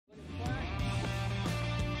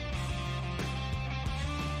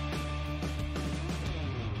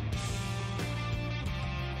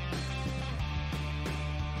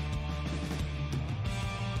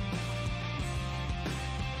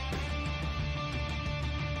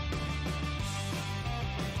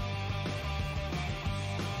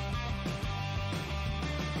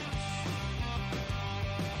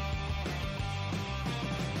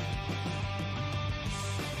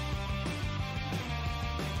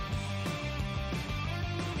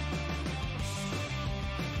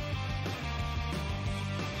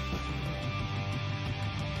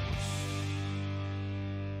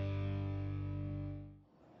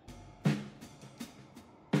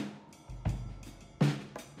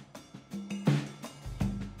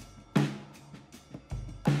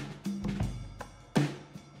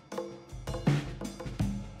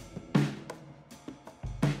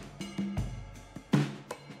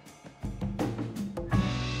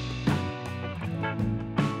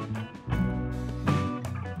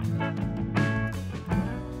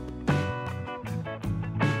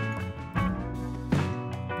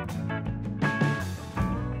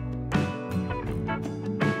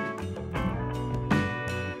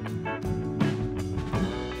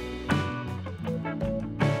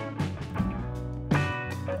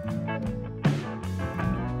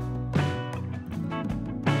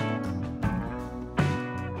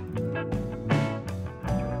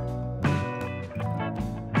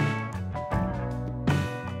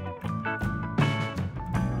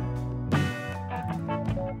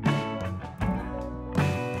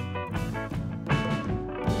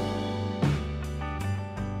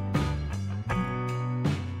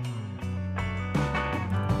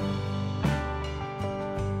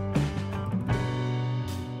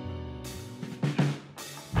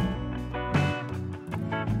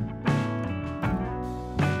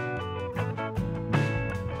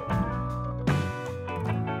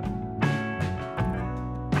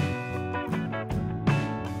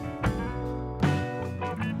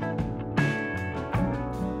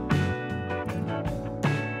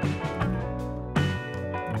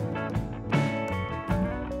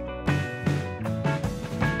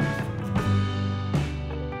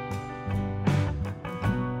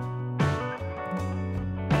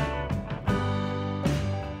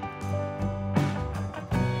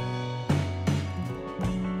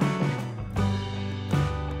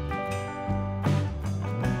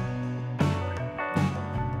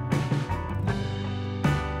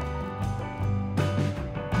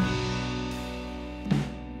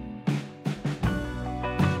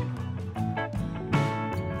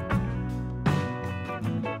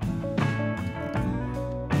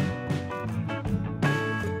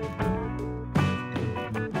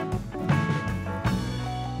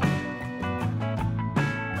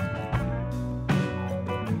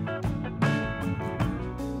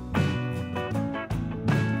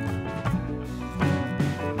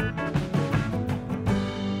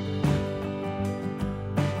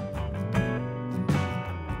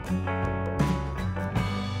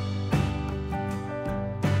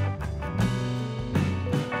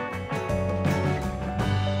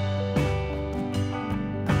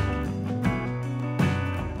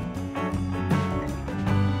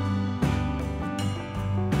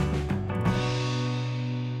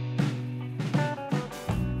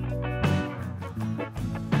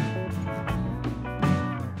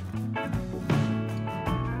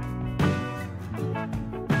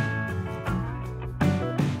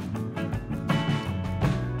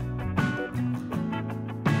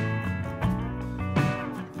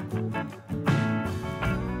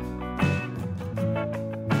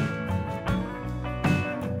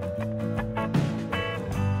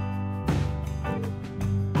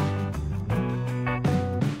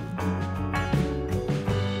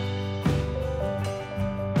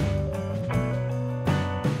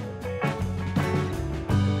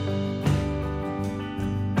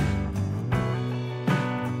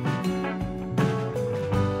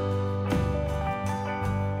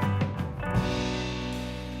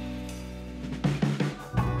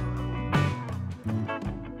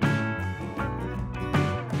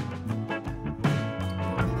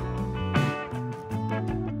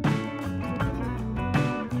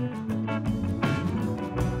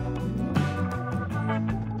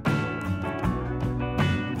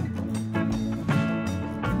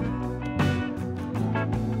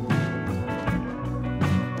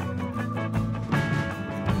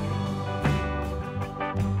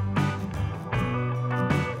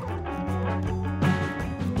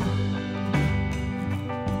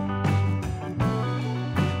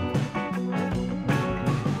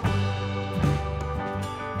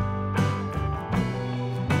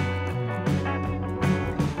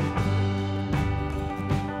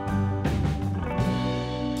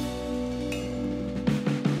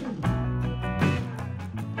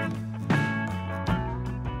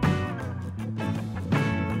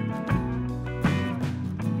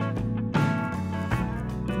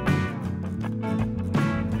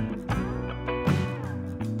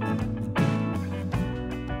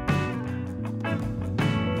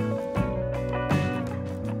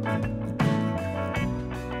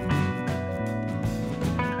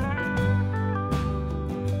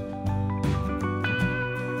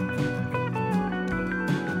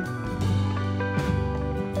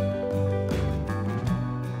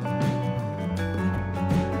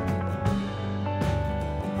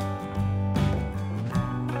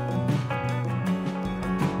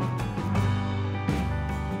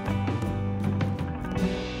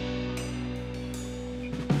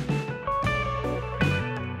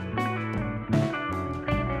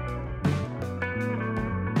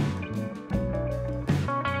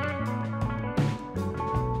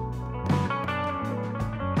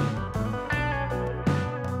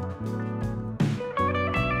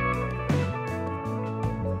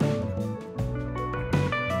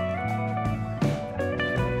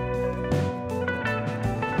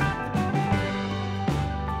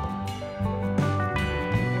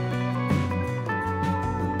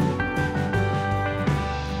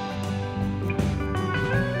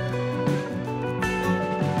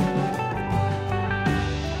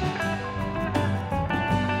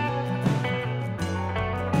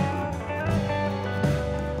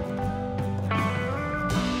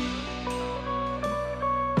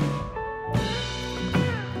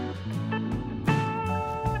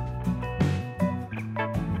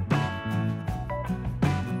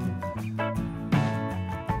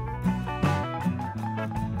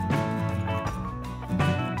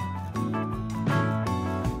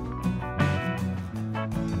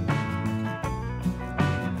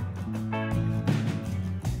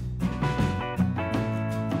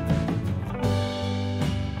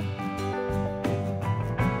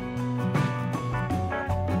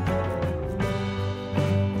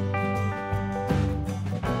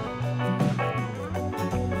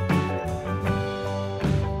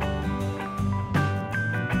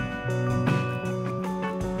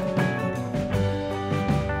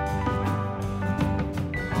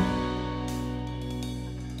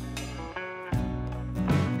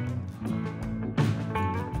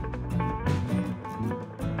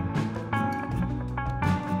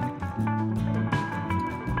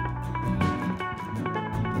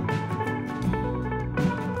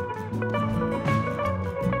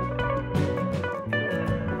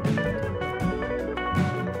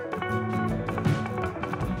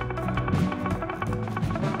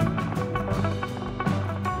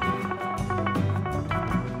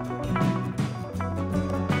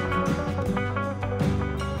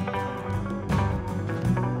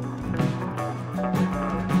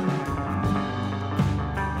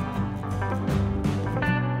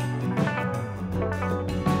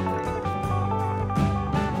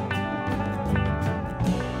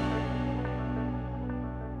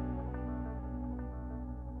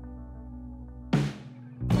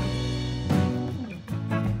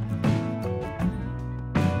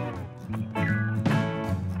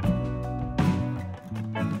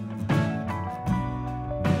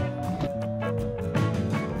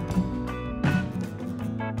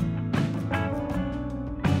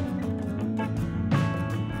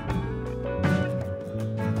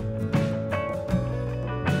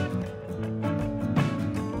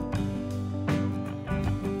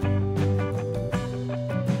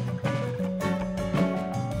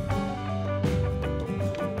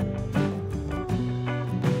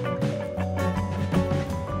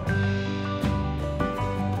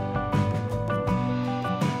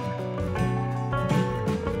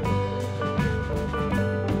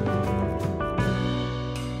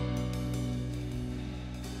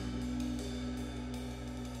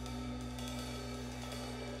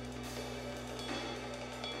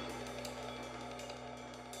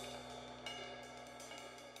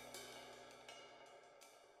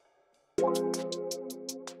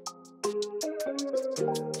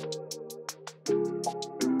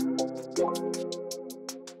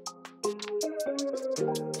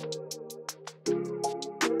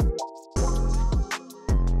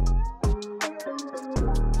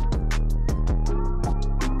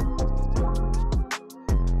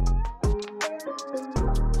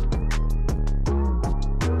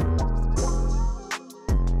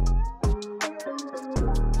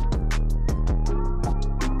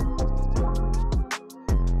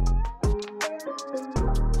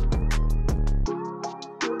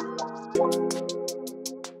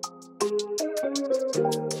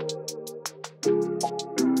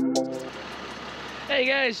Hey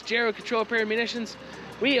guys, Jared, Control Repair Munitions.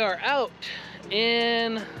 We are out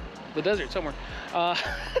in the desert somewhere. Not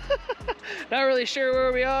really sure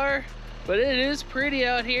where we are, but it is pretty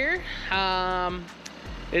out here.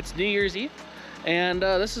 It's New Year's Eve, and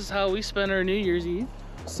this is how we spend our New Year's Eve.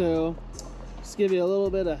 So, just give you a little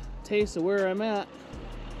bit of taste of where I'm at.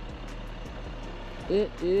 It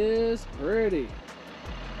is pretty.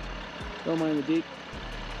 Don't mind the deep.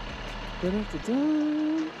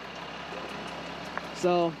 Da-da-da-da.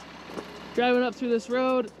 So, driving up through this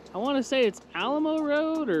road, I want to say it's Alamo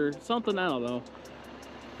Road or something, I don't know.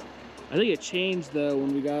 I think it changed though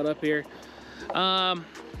when we got up here.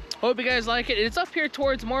 Hope you guys like it. It's up here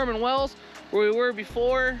towards Mormon Wells where we were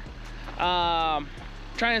before. Trying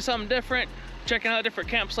something different, checking out different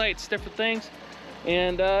campsites, different things.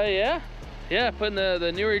 And yeah, putting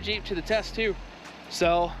the newer Jeep to the test too.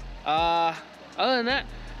 So, other than that,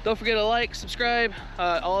 don't forget to like, subscribe,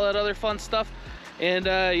 all that other fun stuff. And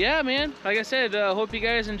yeah, man, like I said, hope you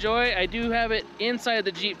guys enjoy. I do have it inside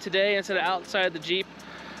the Jeep today instead of outside the Jeep.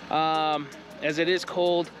 As it is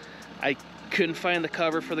cold, I couldn't find the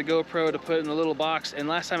cover for the GoPro to put in the little box. And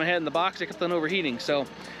last time I had it in the box, it kept on overheating. So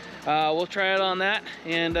we'll try it on that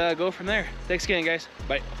and go from there. Thanks again, guys.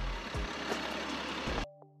 Bye.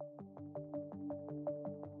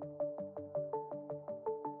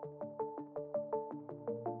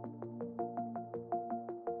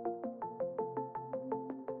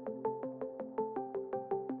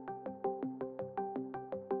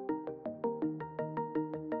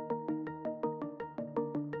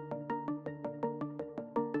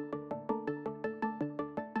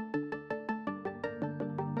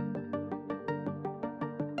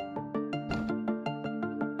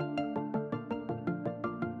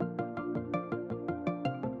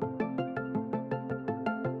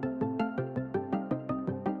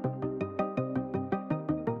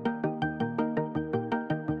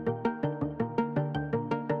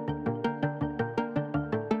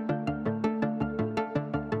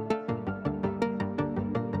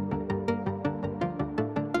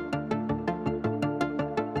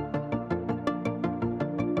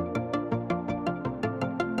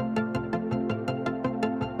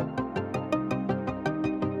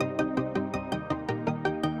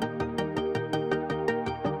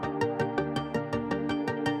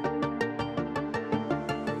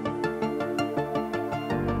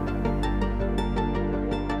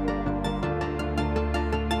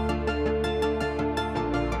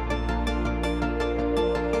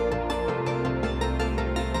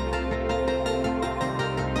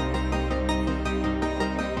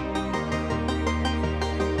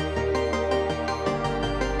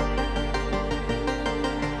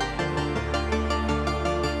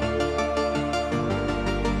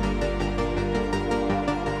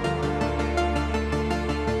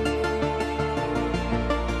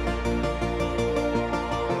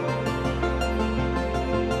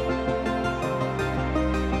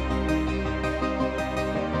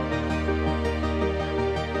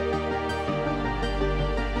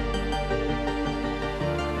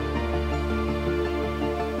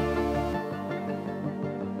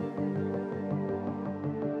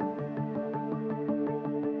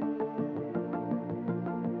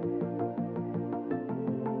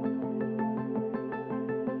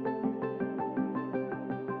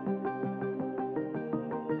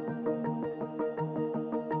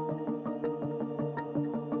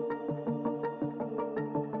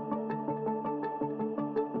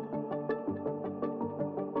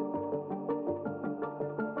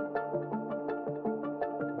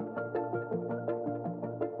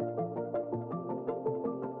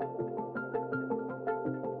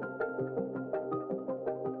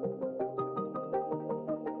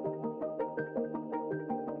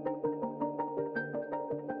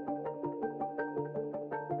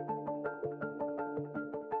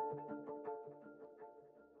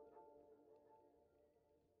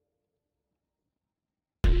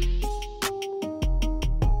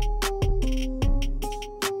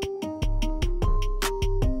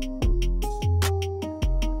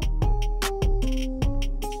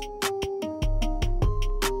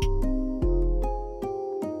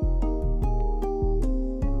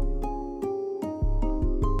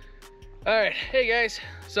 All right, hey guys.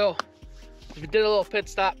 So we did a little pit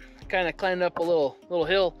stop, kind of climbed up a little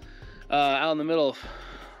hill out in the middle of,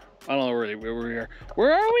 I don't know where we are.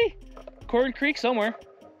 Where are we? Corn Creek somewhere.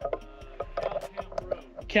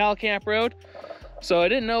 Cal Camp Road. So I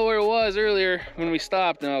didn't know where it was earlier when we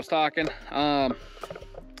stopped and I was talking. Kind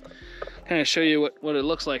of show you what it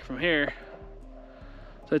looks like from here.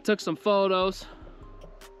 So I took some photos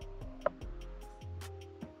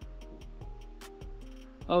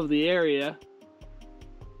of the area.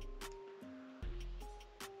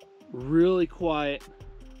 Really quiet,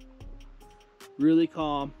 really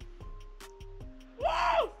calm.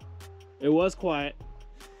 Woo! It was quiet.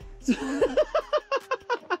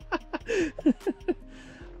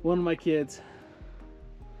 One of my kids.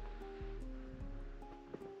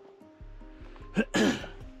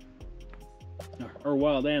 Or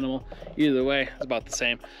wild animal, either way, it's about the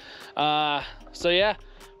same. So yeah,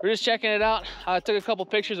 we're just checking it out. I took a couple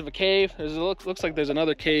pictures of a cave. Looks like there's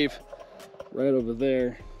another cave right over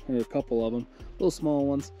there. There are a couple of them, little small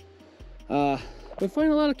ones. Been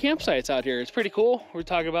finding a lot of campsites out here. It's pretty cool. We're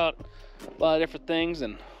talking about a lot of different things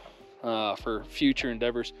and for future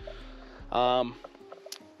endeavors. Had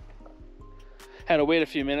to wait a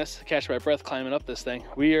few minutes to catch my breath climbing up this thing.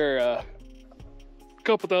 We are a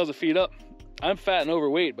couple thousand feet up. I'm fat and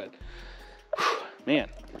overweight, but whew, man,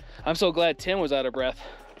 I'm so glad Tim was out of breath.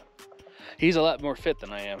 He's a lot more fit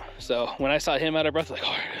than I am. So when I saw him out of breath, I was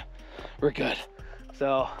like, oh, we're good.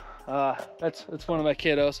 So that's one of my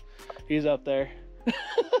kiddos. He's up there.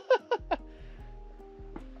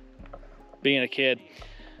 Being a kid.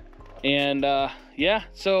 And yeah,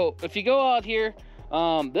 so if you go out here,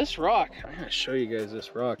 this rock, I'm gonna show you guys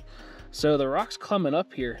this rock. So the rock's coming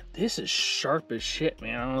up here. This is sharp as shit,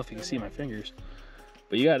 man. I don't know if you can see my fingers,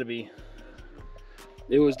 but you gotta be,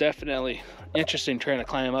 it was definitely interesting trying to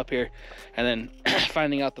climb up here and then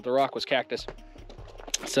finding out that the rock was cactus.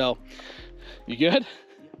 So, you good?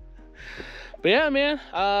 But yeah, man,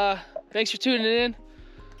 thanks for tuning in.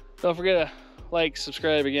 Don't forget to like,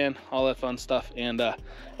 subscribe again, all that fun stuff. And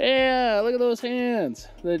yeah, look at those hands.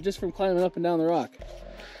 They're just from climbing up and down the rock.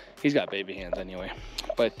 He's got baby hands anyway.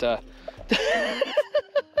 But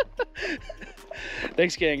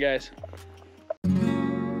thanks again, guys.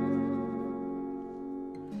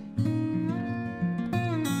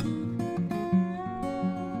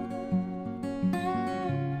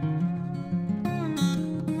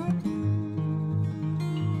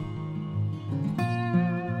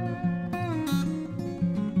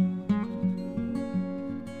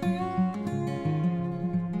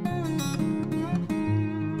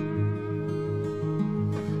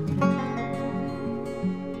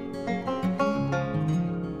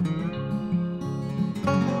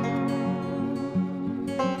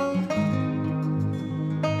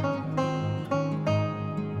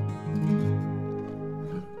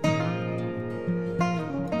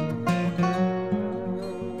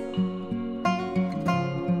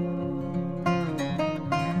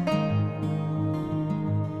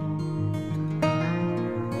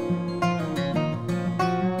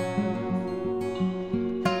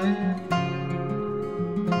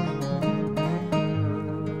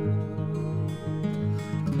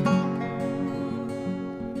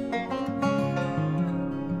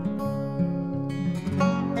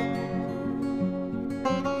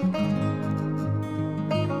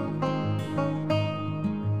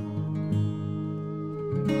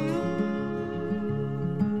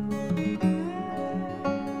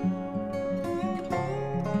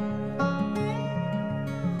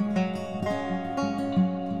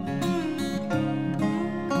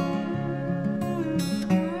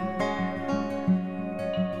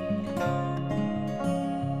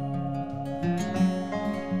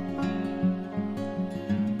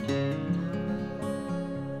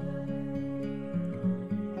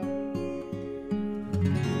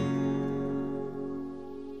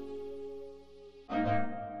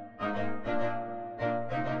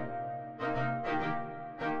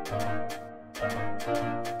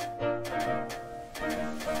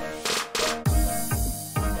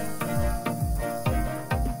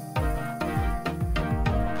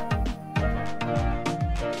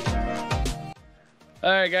 All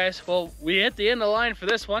right, guys. Well, we hit the end of the line for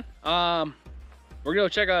this one. We're gonna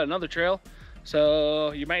check out another trail.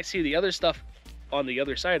 So you might see the other stuff on the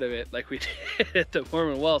other side of it, like we did at the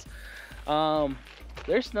Mormon Wells.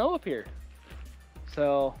 There's snow up here.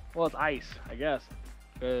 So, well, it's ice, I guess,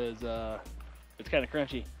 because it's kind of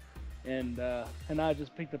crunchy. And I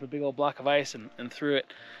just picked up a big old block of ice and threw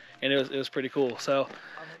it, and it was pretty cool. So,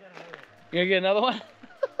 you gonna get another one?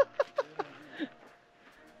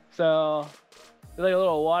 So, there's like a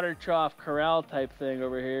little water trough corral type thing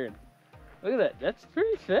over here. Look at that. That's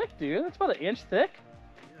pretty thick, dude. That's about an inch thick.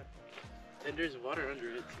 Yeah. And there's water under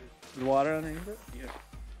it too. There's water underneath it? Yeah.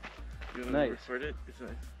 You want Nice. to record it? It's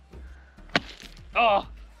nice. Oh!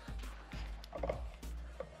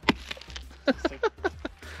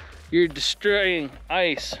 You're destroying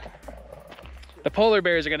ice. The polar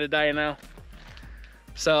bears are gonna die now.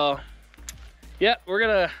 So, yeah,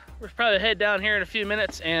 we're probably head down here in a few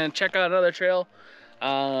minutes and check out another trail.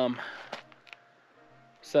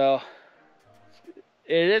 So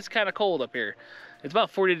it is kind of cold up here. It's about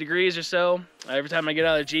 40 degrees or so. Every time I get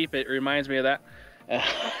out of the Jeep, it reminds me of that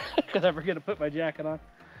because I forget to put my jacket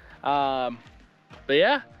on. But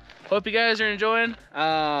yeah, hope you guys are enjoying.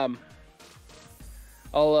 I'll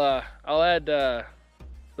add the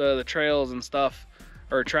trails and stuff,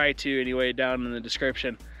 or try to anyway, down in the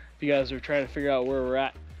description if you guys are trying to figure out where we're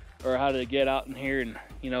at or how to get out in here and,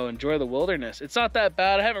 you know, enjoy the wilderness. It's not that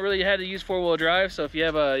bad. I haven't really had to use 4-wheel drive, so if you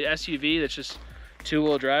have a SUV that's just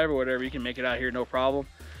 2-wheel drive or whatever, you can make it out here no problem.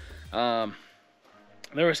 There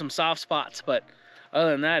were some soft spots, but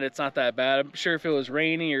other than that, it's not that bad. I'm sure if it was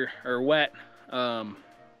rainy or wet,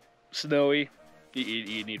 snowy,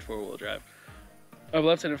 you need 4-wheel drive. I've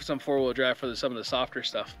left it for some 4-wheel drive for some of the softer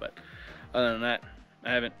stuff, but other than that,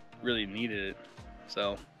 I haven't really needed it.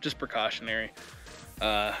 So just precautionary.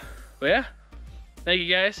 But yeah, thank you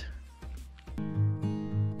guys.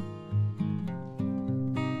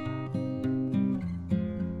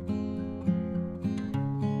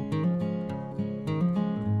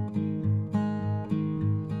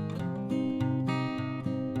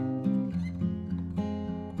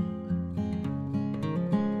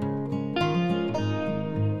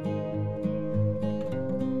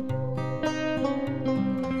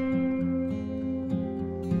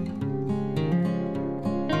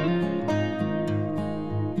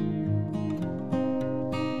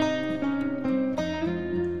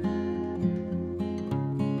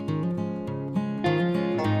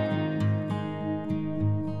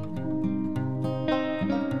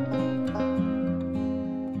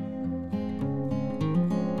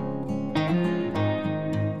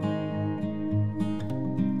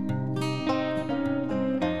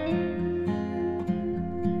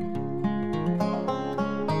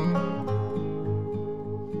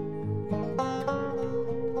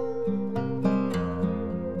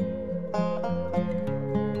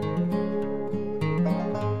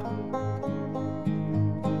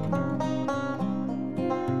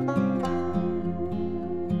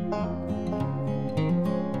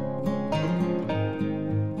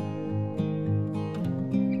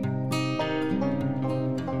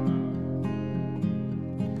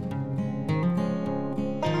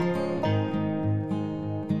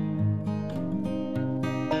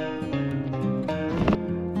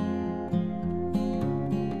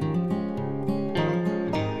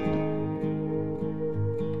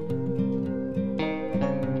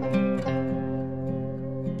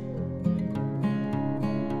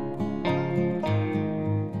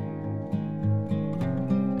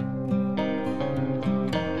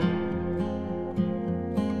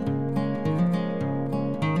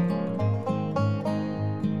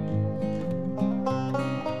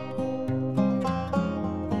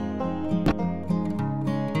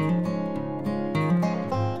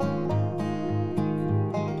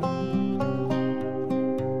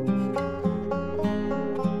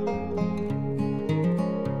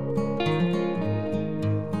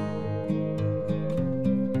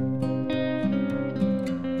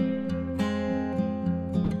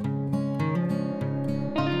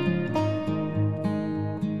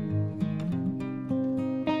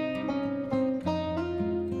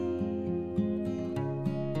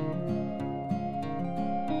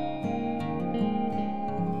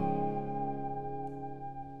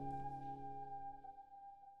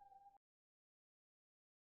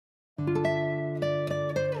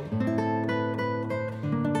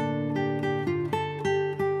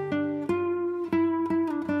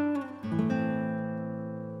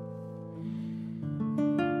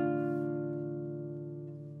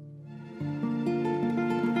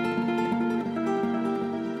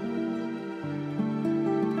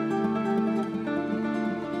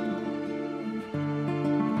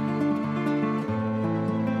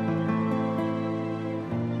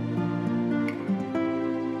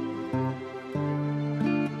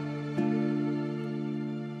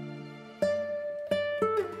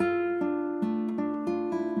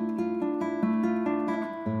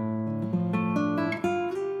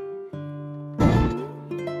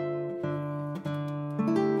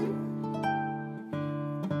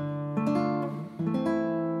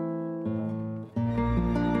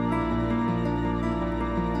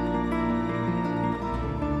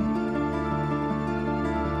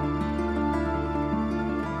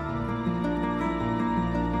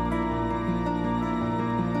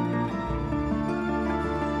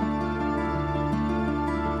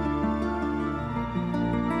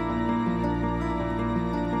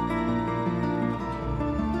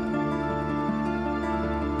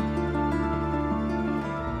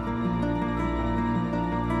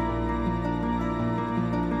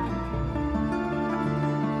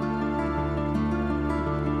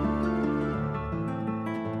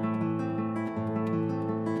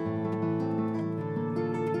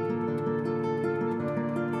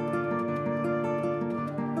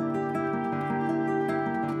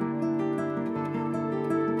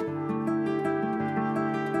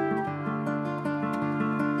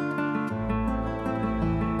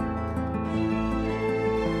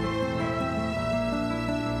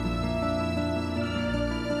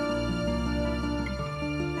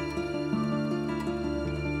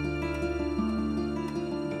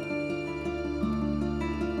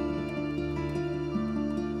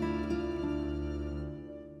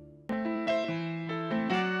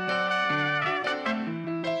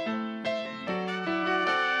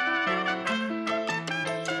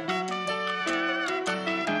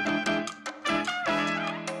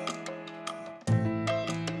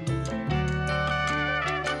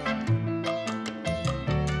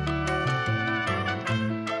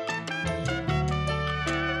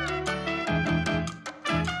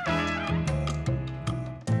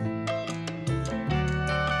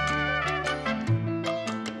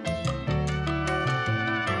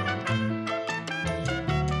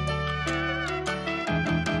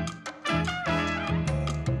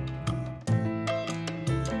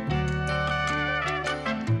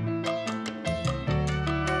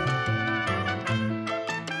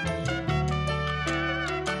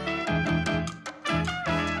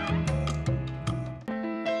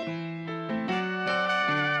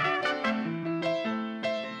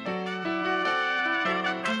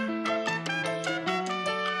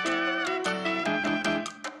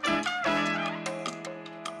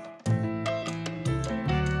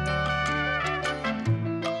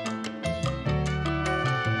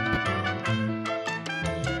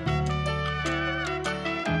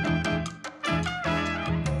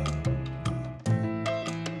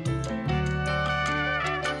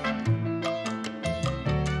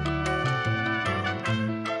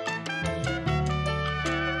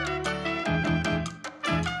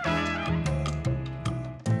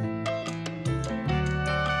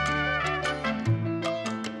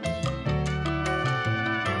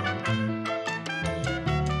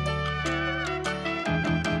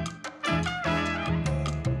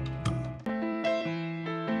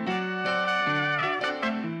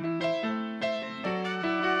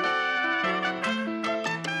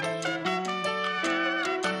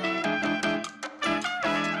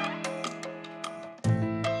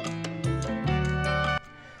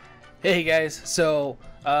 Hey guys, so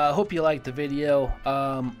hope you liked the video.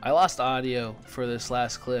 I lost audio for this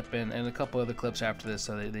last clip and a couple other clips after this,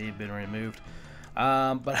 so they've been removed.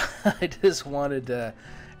 But I just wanted to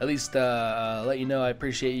at least let you know I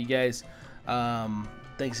appreciate you guys.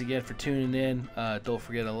 Thanks again for tuning in. Don't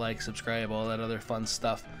forget to like, subscribe, all that other fun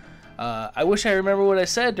stuff. I wish I remember what I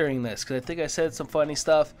said during this, because I think I said some funny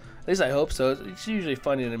stuff. At least I hope so. It's usually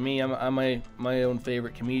funny to me. I'm my own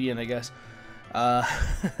favorite comedian, I guess.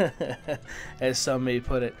 As some may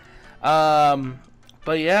put it.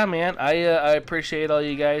 But yeah, man, I appreciate all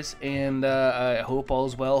you guys, and I hope all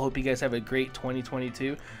is well. Hope you guys have a great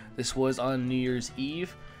 2022. This was on New Year's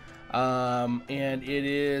Eve, and it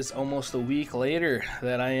is almost a week later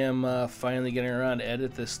that I am finally getting around to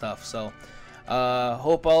edit this stuff. So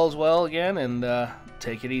hope all is well again, and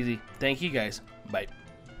take it easy. Thank you guys. Bye.